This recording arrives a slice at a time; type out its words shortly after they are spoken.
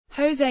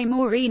Jose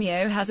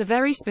Mourinho has a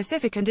very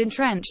specific and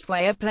entrenched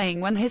way of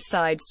playing when his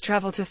sides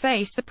travel to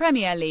face the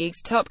Premier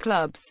League's top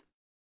clubs.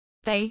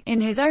 They, in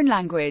his own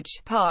language,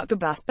 park the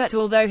bus. But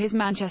although his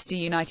Manchester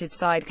United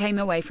side came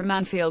away from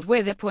Anfield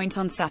with a point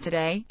on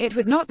Saturday, it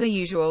was not the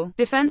usual,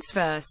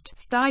 defence-first,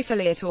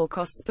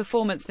 stifle-at-all-costs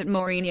performance that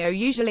Mourinho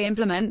usually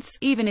implements,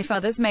 even if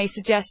others may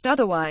suggest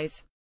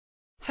otherwise.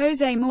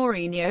 Jose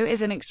Mourinho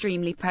is an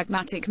extremely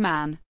pragmatic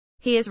man.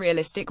 He is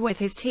realistic with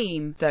his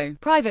team, though,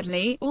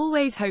 privately,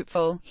 always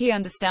hopeful. He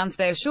understands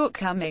their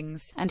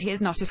shortcomings, and he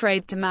is not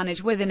afraid to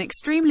manage with an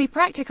extremely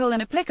practical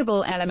and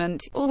applicable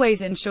element,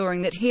 always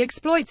ensuring that he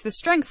exploits the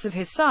strengths of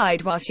his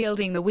side while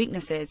shielding the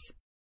weaknesses.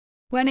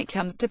 When it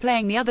comes to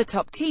playing the other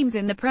top teams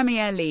in the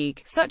Premier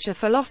League, such a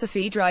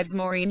philosophy drives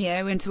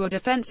Mourinho into a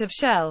defensive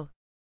shell.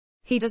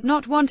 He does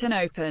not want an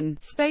open,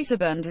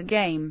 space-abundant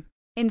game.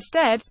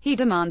 Instead, he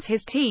demands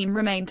his team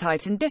remain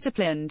tight and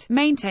disciplined,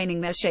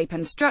 maintaining their shape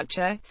and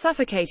structure,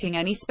 suffocating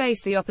any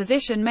space the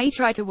opposition may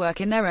try to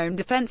work in their own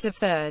defensive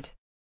third.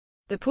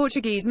 The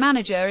Portuguese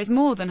manager is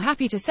more than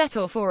happy to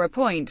settle for a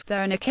point,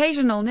 though an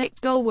occasional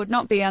nicked goal would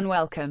not be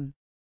unwelcome.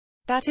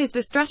 That is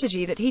the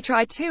strategy that he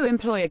tried to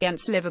employ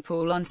against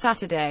Liverpool on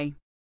Saturday.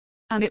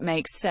 And it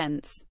makes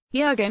sense.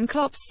 Jurgen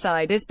Klopp's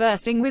side is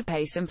bursting with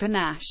pace and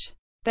panache.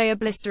 They are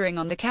blistering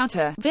on the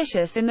counter,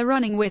 vicious in the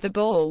running with the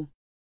ball.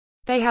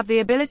 They have the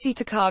ability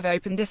to carve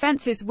open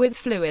defenses with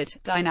fluid,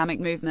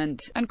 dynamic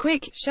movement, and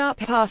quick, sharp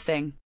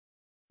passing.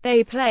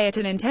 They play at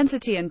an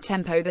intensity and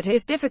tempo that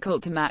is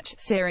difficult to match,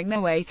 searing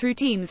their way through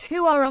teams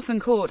who are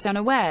often caught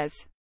unawares.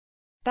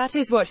 That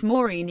is what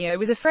Mourinho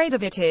was afraid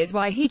of. It is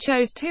why he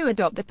chose to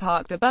adopt the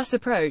park the bus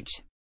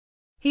approach.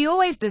 He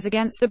always does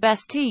against the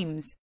best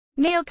teams.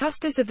 Neil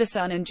Custis of The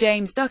Sun and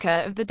James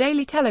Ducker of the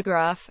Daily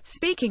Telegraph,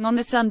 speaking on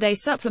the Sunday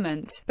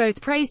supplement,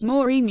 both praised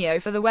Mourinho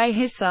for the way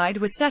his side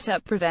was set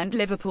up to prevent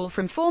Liverpool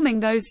from forming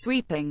those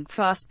sweeping,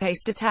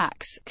 fast-paced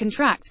attacks,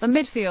 contract the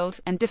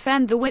midfield, and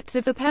defend the width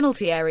of the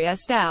penalty area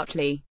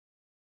stoutly.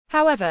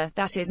 However,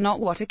 that is not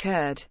what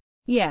occurred.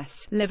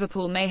 Yes,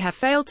 Liverpool may have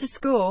failed to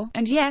score,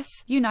 and yes,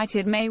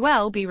 United may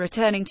well be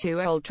returning to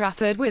Old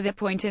Trafford with a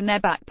point in their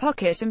back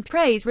pocket and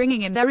praise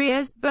ringing in their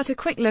ears, but a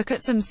quick look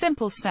at some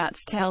simple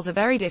stats tells a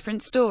very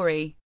different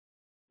story.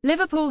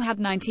 Liverpool had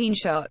 19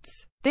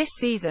 shots. This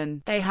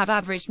season, they have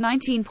averaged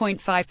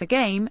 19.5 per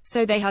game,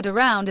 so they had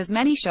around as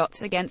many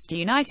shots against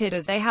United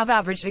as they have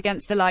averaged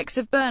against the likes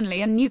of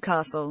Burnley and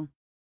Newcastle.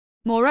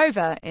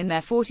 Moreover, in their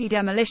 40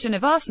 demolition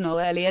of Arsenal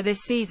earlier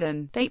this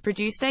season, they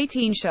produced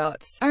 18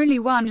 shots, only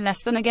one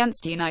less than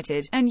against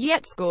United, and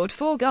yet scored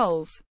 4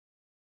 goals.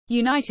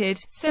 United,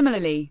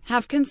 similarly,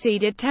 have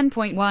conceded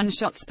 10.1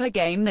 shots per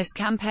game this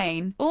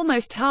campaign,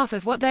 almost half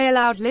of what they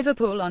allowed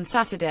Liverpool on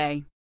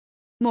Saturday.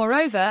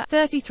 Moreover,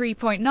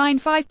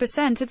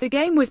 33.95% of the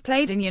game was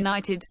played in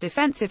United's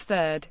defensive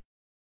third.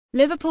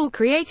 Liverpool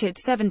created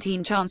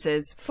 17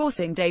 chances,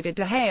 forcing David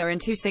De Gea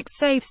into 6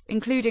 saves,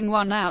 including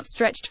one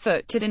outstretched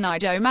foot to deny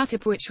Joe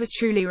Matip, which was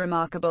truly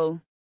remarkable.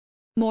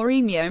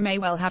 Mourinho may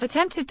well have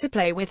attempted to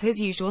play with his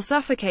usual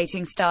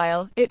suffocating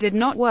style. It did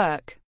not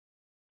work.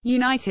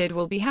 United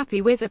will be happy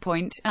with a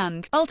point,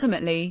 and,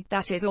 ultimately,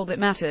 that is all that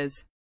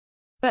matters.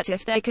 But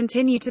if they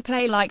continue to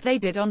play like they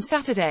did on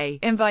Saturday,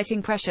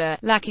 inviting pressure,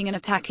 lacking an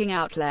attacking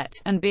outlet,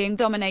 and being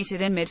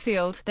dominated in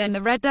midfield, then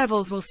the Red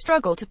Devils will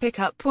struggle to pick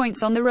up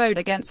points on the road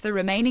against the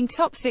remaining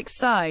top 6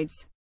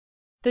 sides.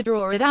 The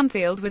draw at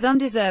Anfield was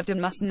undeserved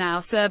and must now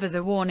serve as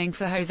a warning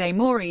for Jose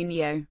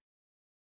Mourinho.